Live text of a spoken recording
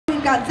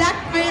we've got Zach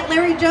Bryant,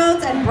 Larry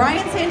Jones, and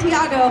Brian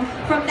Santiago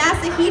from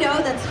NASA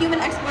HEDO, that's Human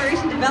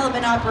Exploration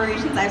Development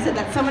Operations. I've said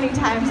that so many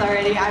times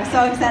already. I'm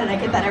so excited, I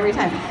get that every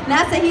time.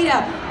 NASA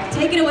HEDO,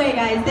 take it away,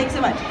 guys. Thanks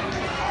so much.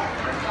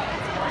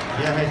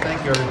 Yeah, hey,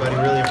 thank you, everybody.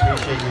 Really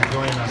appreciate you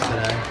joining us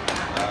today.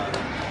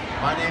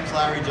 My name's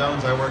Larry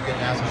Jones. I work at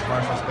NASA's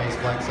Marshall Space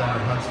Flight Center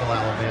in Huntsville,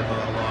 Alabama,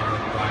 along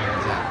with Brian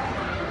and Zach.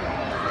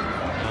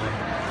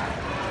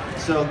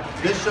 So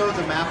this shows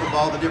a map of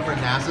all the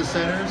different NASA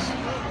centers.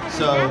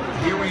 So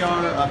here we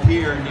are up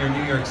here near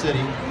New York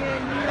City,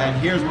 and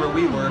here's where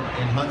we work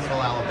in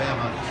Huntsville,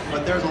 Alabama.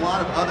 But there's a lot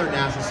of other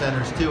NASA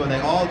centers too, and they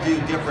all do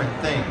different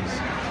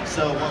things.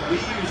 So what we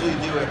usually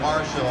do at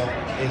Marshall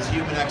is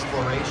human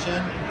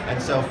exploration,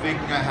 and so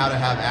figuring out how to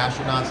have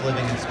astronauts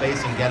living in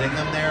space and getting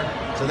them there.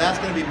 So that's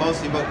going to be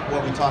mostly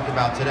what we talk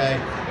about today,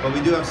 but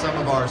we do have some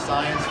of our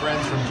science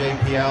friends from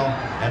JPL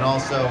and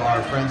also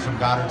our friends from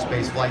Goddard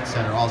Space Flight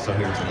Center also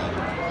here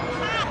today.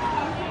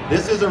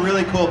 This is a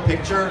really cool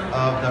picture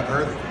of the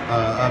Earth,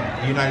 of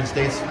the United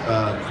States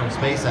from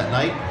space at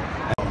night.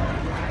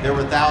 There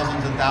were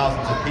thousands and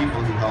thousands of people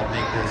who helped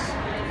make this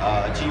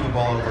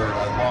achievable over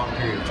a long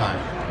period of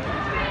time.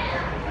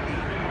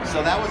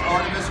 So that was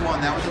Artemis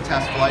 1, that was a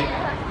test flight.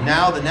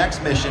 Now the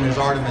next mission is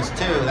Artemis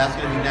 2, that's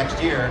going to be next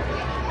year,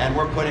 and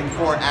we're putting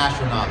 4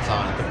 astronauts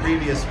on it. The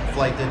previous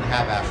flight didn't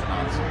have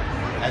astronauts.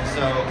 And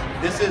so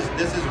this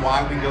is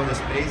why we go to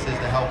space, is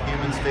to help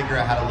humans figure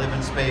out how to live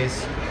in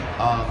space,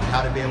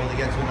 how to be able to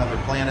get to another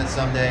planet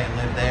someday and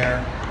live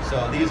there.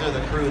 So these are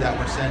the crew that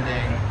we're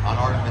sending on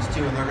Artemis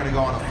 2, and they're going to go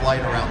on a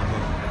flight around the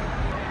moon.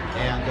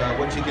 And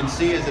what you can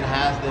see is it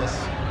has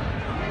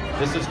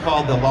this is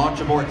called the launch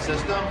abort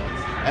system.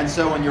 And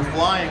so when you're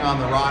flying on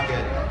the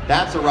rocket,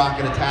 that's a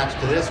rocket attached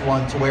to this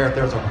one, to where if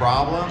there's a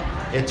problem,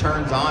 it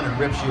turns on and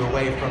rips you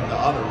away from the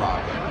other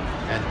rocket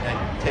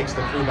and takes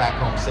the crew back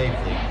home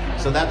safely.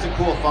 So that's a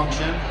cool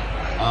function.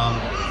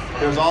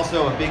 There's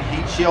also a big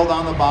heat shield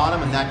on the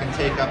bottom, and that can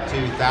take up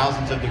to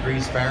thousands of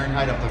degrees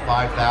Fahrenheit, up to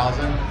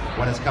 5,000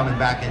 when it's coming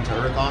back into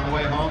Earth on the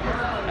way home.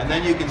 And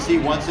then you can see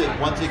once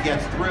it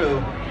gets through,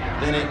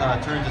 then it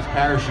turns its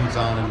parachutes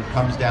on and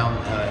comes down,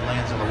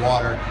 lands in the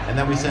water, and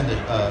then we send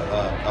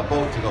a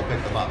boat to go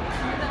pick them up.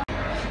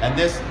 And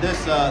this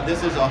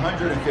is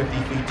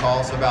 150 feet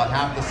tall, so about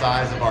half the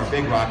size of our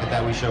big rocket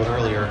that we showed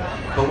earlier.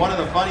 But one of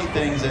the funny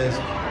things is,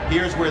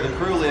 here's where the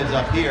crew lives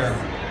up here,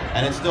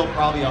 and it's still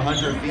probably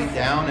 100 feet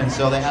down, and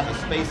so they have a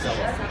space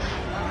elevator.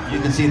 You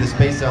can see the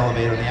space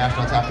elevator, and the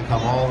astronauts have to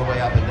come all the way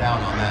up and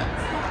down on that.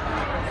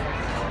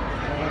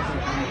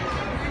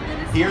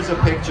 Here's a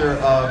picture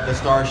of the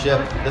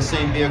Starship, the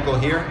same vehicle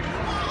here,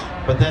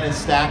 but then it's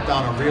stacked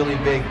on a really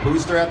big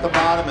booster at the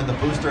bottom, and the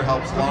booster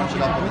helps launch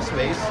it up into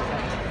space.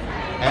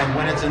 And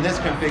when it's in this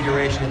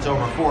configuration, it's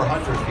over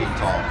 400 feet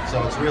tall,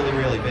 so it's really,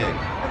 really big.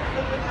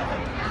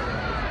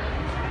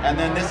 And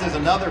then this is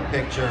another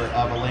picture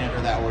of a lander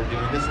that we're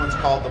doing. This one's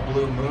called the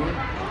Blue Moon,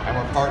 and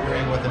we're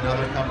partnering with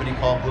another company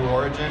called Blue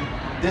Origin.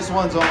 This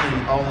one's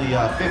only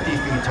 50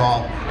 feet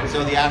tall, and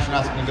so the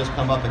astronauts can just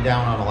come up and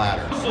down on a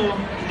ladder. So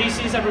this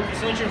is a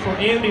representation for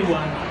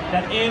everyone,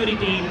 that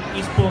everything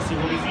is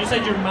possible. If you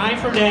set your mind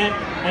for that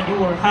and you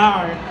work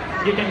hard,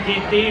 you can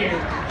get there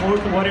or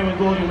to whatever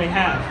goal you may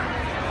have.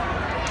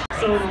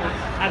 So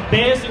at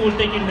best, it will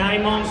take you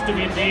 9 months to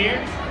get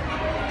there.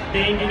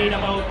 Then you need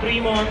about 3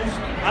 months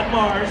at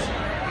Mars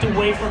to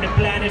wait for the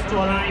planets to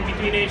align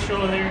between each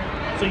other,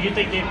 so you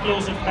take the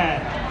closest path.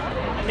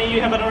 And then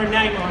you have another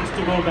 9 months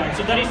to go back.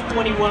 So that is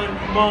 21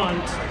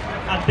 months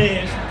at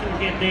best to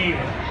get there.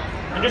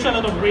 And there's a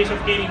lot of risk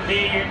of getting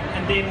there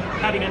and then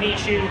having an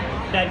issue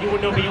that you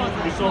will not be able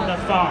to resolve that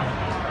far.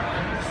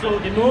 So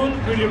the moon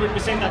really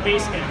represents a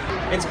base camp.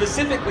 And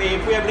specifically,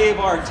 if we have any of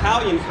our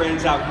Italian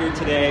friends out here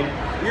today,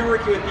 we're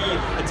working with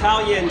the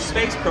Italian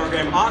space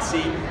program,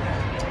 OSSI,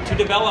 to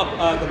develop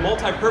the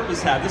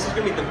multi-purpose hab. This is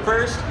going to be the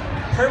first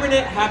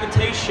permanent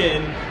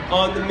habitation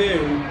on the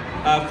moon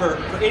for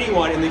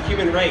anyone in the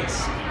human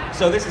race.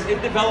 So this is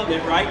in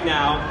development right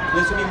now.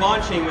 This will be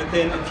launching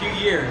within a few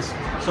years.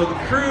 So the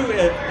crew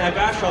at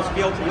astronauts will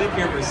be able to live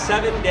here for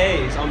 7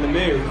 days on the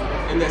moon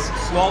in this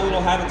small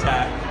little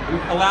habitat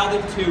and allow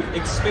them to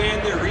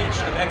expand their reach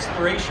of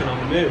exploration on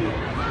the moon.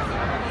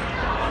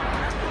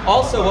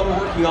 Also, what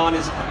we're working on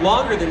is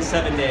longer than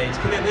 7 days.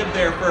 Can they live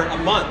there for a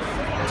month,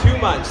 2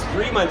 months,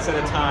 3 months at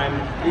a time?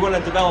 We want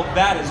to develop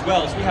that as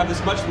well. So we have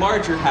this much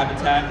larger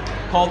habitat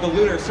called the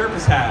lunar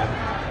surface hab.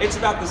 It's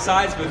about the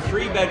size of a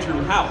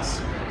 3-bedroom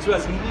house. So it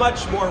has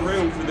much more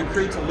room for the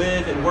crew to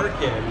live and work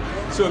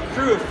in. So a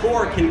crew of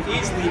 4 can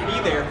easily be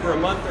there for a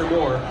month or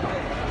more.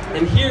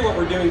 And here what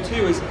we're doing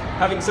too is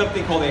having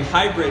something called a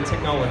hybrid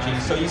technology.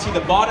 So you see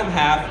the bottom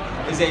half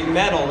is a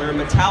metal or a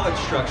metallic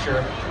structure,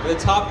 and the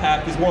top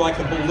half is more like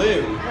a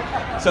balloon.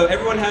 So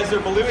everyone has their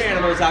balloon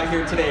animals out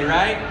here today,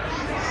 right?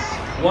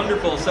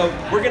 Wonderful. So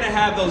we're going to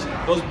have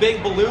those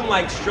big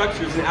balloon-like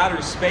structures in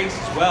outer space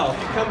as well. If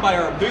you come by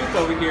our booth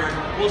over here,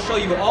 we'll show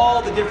you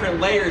all the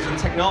different layers and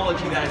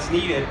technology that is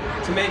needed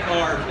to make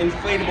our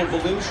inflatable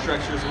balloon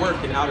structures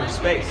work in outer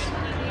space.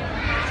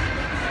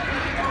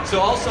 So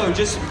also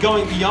just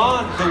going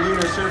beyond the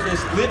lunar surface,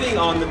 living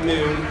on the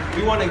moon,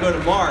 we want to go to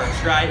Mars,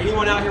 right?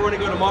 Anyone out here want to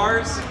go to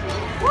Mars?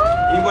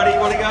 Anybody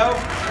want to go?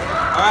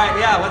 All right,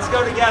 yeah, let's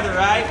go together,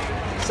 right?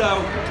 So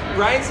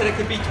Ryan said it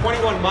could be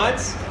 21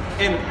 months,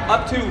 and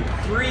up to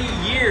 3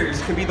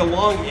 years could be the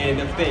long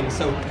end of things.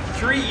 So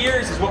 3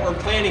 years is what we're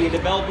planning in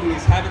developing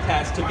these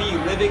habitats to be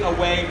living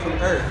away from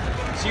Earth.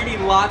 So you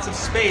need lots of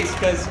space,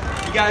 because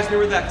you guys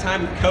remember that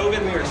time of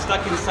COVID, we were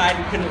stuck inside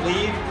and couldn't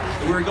leave,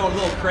 and we were going a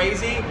little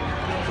crazy?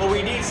 Well,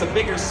 we need some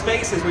bigger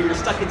spaces when you're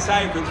stuck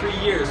inside for 3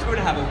 years. We're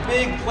gonna have a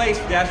big place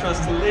for the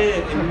astronauts to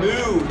live and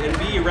move and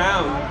be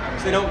around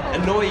so they don't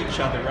annoy each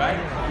other, right?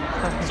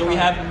 So we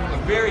have a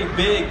very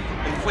big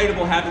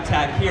inflatable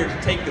habitat here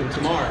to take them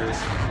to Mars.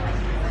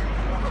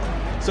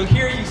 So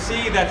here you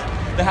see that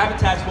the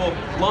habitats will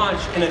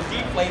launch in a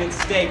deflated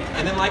state,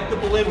 and then like the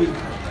balloon,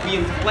 we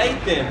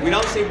inflate them. We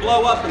don't say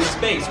blow up in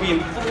space, we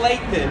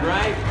inflate them,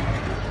 right?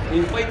 We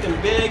inflate them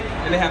big,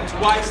 and they have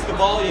twice the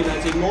volume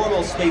as a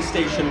normal space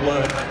station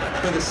would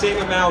for the same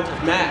amount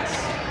of mass.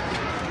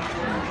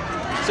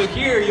 So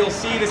here you'll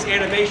see this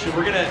animation.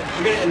 We're gonna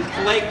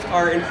inflate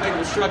our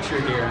inflatable structure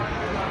here.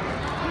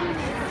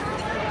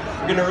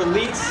 We're gonna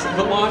release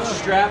the launch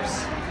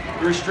straps,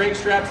 the restraint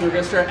straps, and we're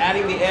gonna start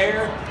adding the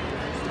air.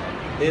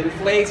 It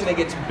inflates and it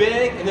gets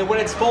big, and then when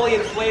it's fully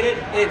inflated,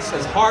 it's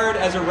as hard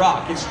as a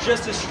rock. It's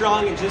just as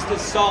strong and just as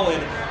solid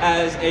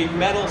as a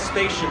metal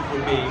spaceship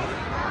would be.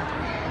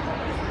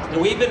 And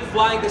we've been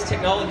flying this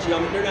technology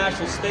on the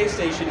International Space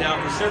Station now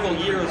for several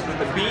years with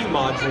the beam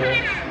module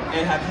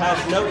and have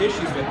had no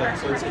issues with it.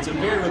 So it's a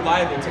very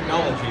reliable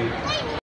technology.